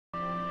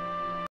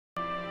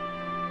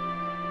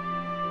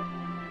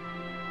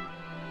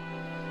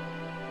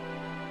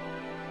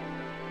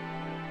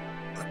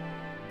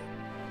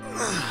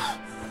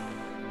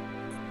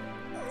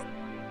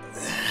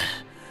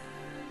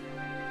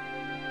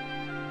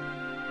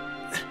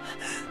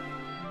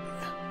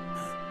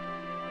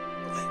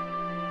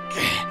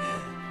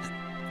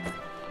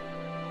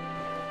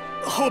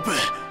ホープ、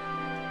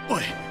お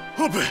い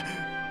ホープ。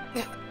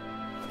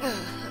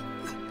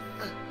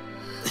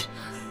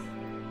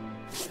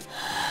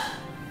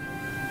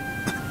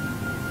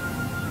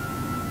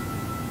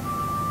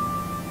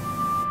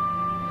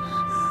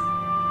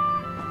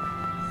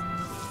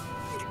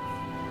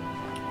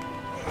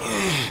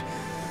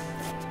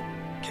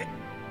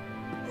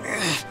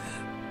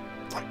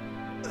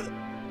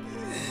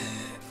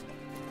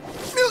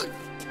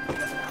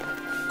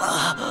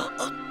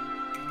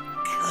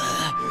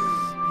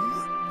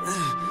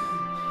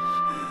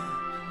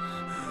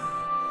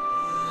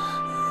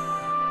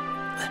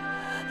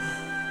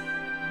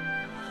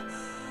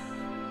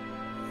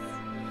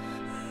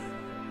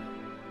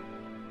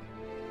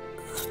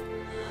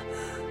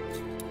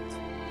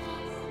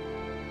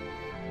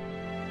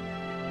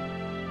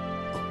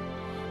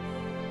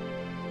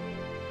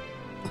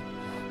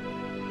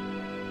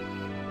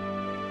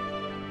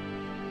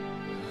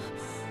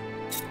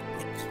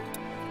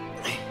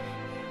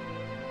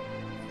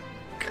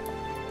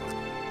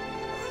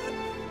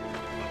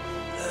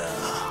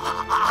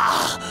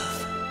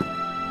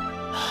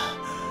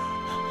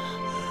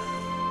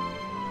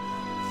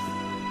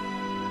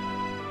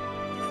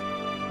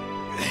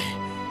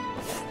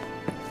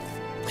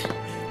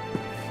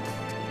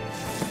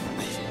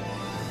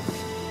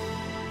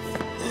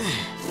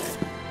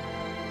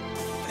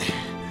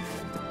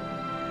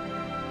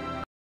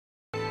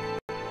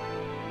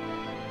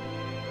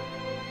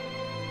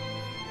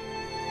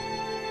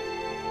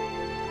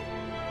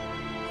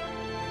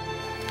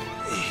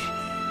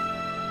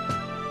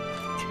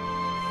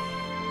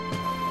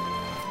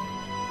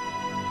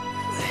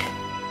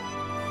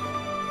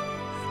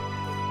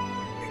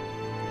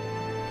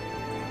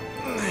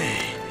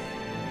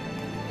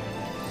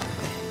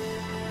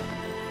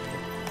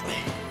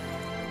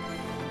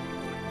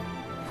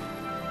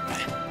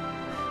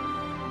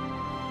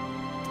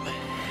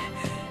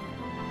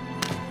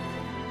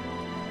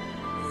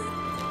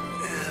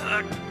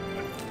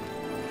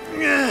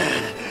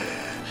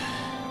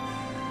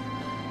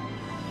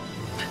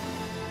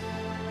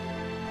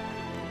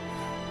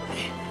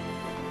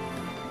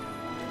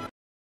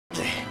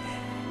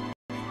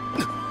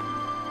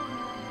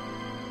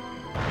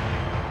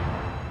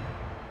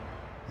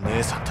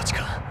姉さんたち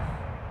か。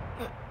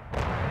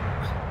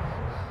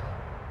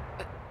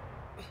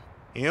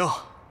いや、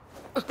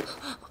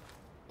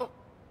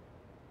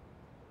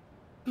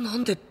な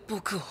んで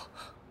僕を。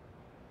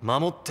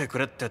守ってく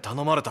れって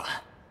頼まれた。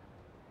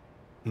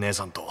姉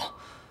さんと、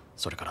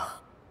それから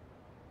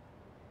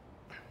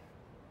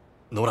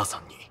ノラさ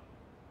んに。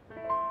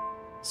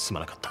すま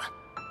なかった。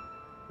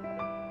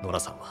ノラ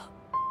さんは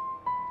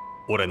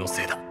俺の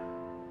せいだ。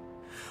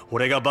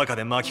俺がバカ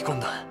で巻き込ん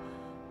だ。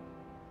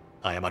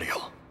謝るよ。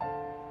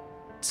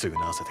償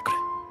わせてくれ。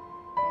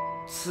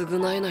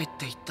償えないっ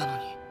て言ったの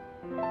に。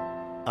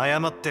謝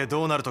って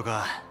どうなると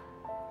か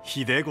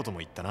ひでえことも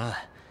言ったな。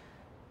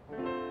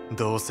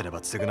どうすれ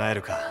ば償え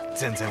るか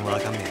全然わ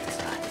かんねえで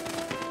さ。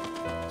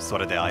そ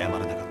れで謝れな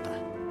かっ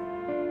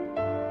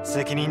た。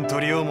責任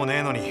取りようもね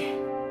えのに言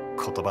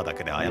葉だ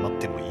けで謝っ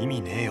ても意味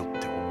ねえよっ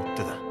て思っ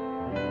てた。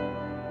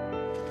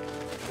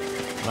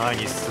前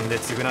に進んで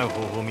償う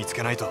方法を見つ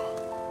けないと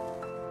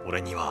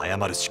俺には謝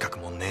る資格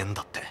もねえん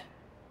だって。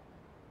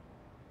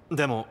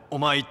でもお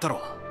前言った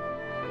ろ、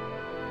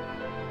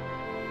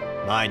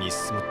前に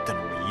進むっての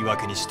を言い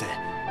訳にして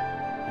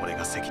俺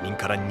が責任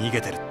から逃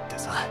げてるって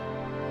さ。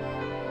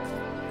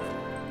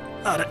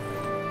あれ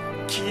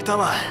聞いた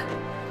わ。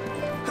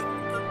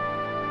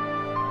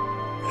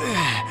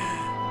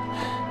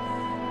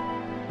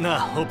なあ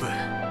ホープ、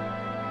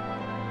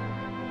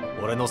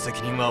俺の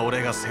責任は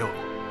俺が背負う。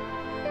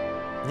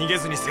逃げ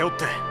ずに背負っ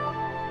て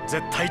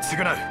絶対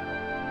償う。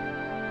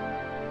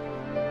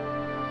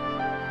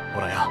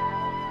ほらよ、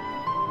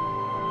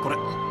これ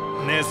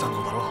姉さん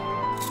のだろ。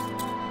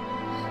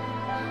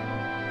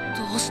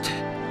どうして。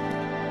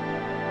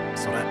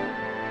それ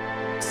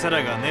セ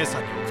ラが姉さ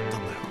んに送った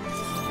んだよ。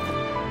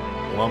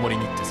お守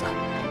りにってさ。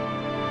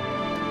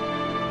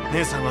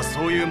姉さんは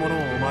そういうものを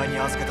お前に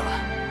預けた。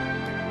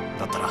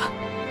だったら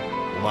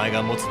お前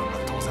が持つのが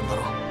当然だ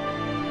ろ。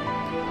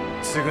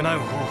償う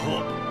方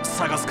法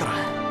探すから、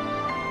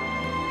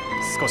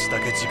少しだ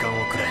け時間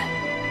をくれ。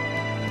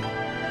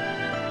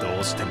ど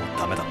うしても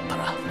ダメだった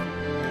ら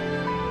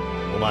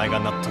お前が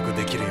納得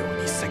できるよ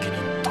うに責任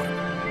取る。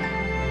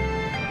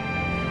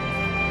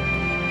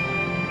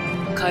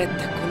帰って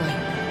こないよ。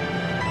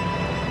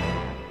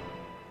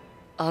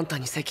あんた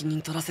に責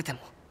任取らせても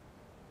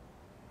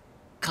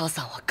母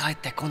さんは帰っ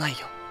てこないよ。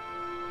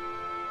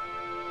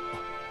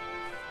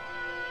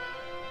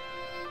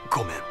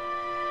ごめん。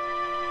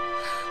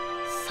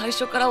最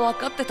初から分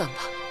かってたんだ。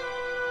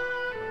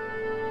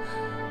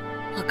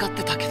分かっ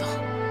てたけど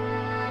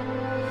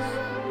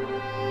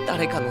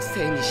誰かの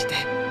せいにして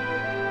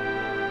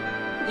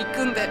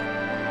憎んで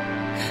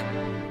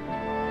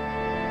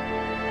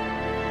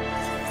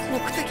目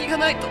的が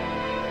ないと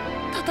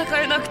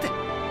戦えなくて。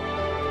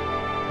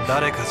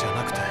誰かじゃ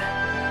なくて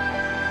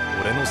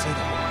俺のせいだ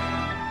ろ。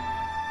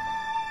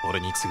俺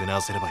に償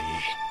わせればいい。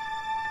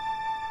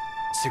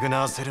償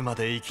わせるま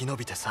で生き延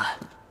びてさ。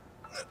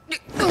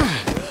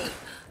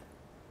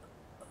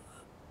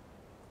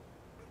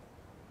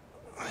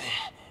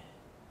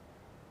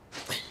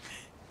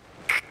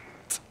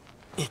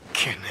い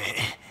けね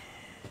え。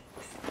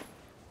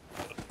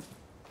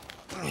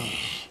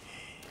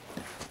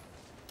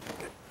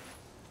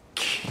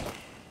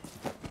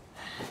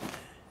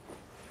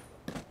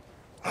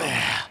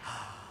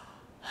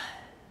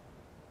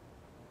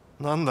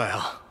なんだよ、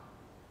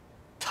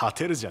立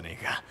てるじゃね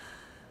えか。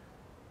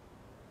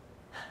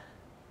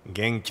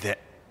元気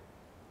で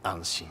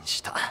安心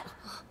した。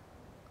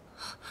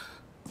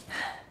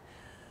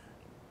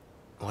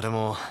俺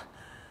も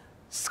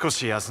少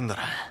し休んだ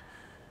ら。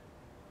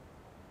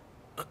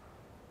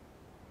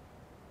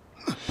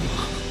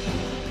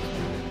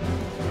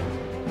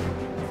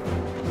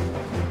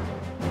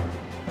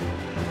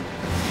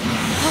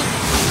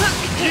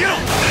逃げろ！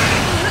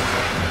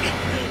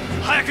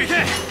早く行け！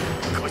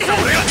こいつは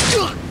俺が。ス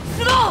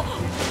ロー！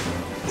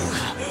無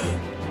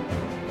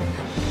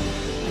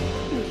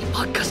理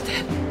ばっかし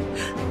て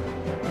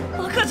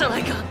バカじゃな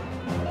いか。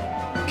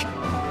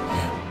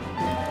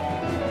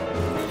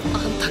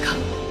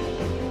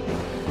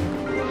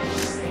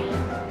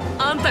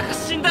あんたが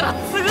死んだら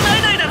償え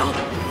ないだろう。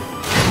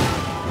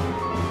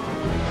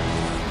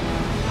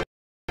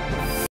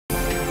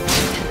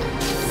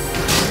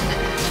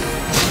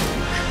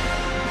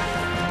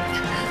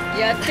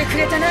やってく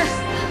れたな。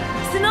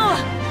スノーは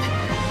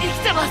生き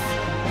てます。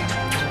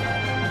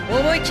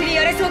思い切り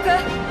やれそうか。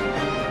こ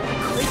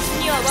いつ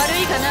には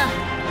悪いかな。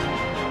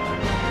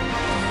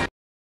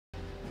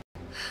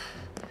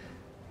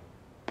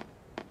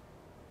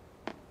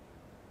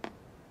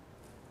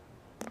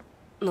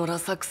野良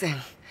作戦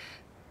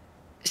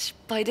失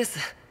敗で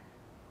す。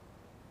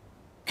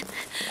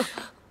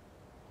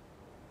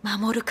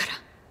守るから。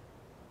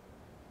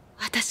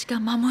私が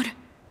守る。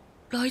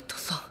ライト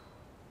さん、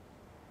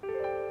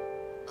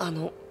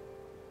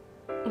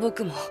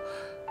僕も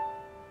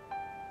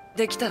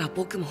できたら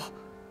僕も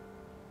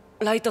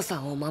ライトさ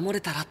んを守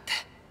れたらって。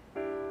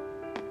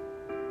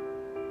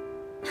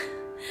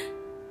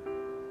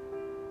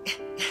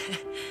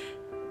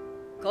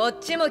こっ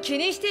ちも気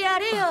にしてや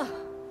れよ。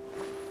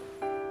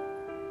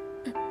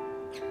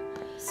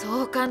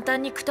そう簡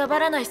単にくたば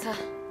らないさ。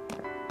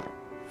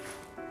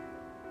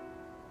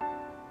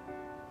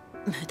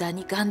無駄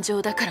に頑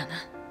丈だからな。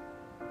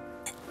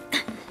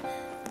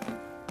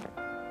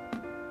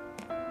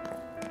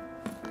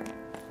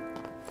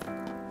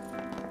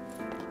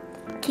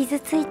傷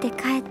ついて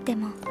帰って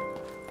も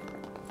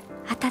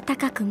温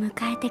かく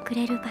迎えてく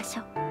れる場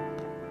所、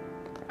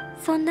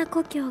そんな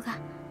故郷が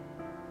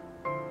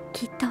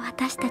きっと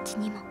私たち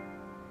にも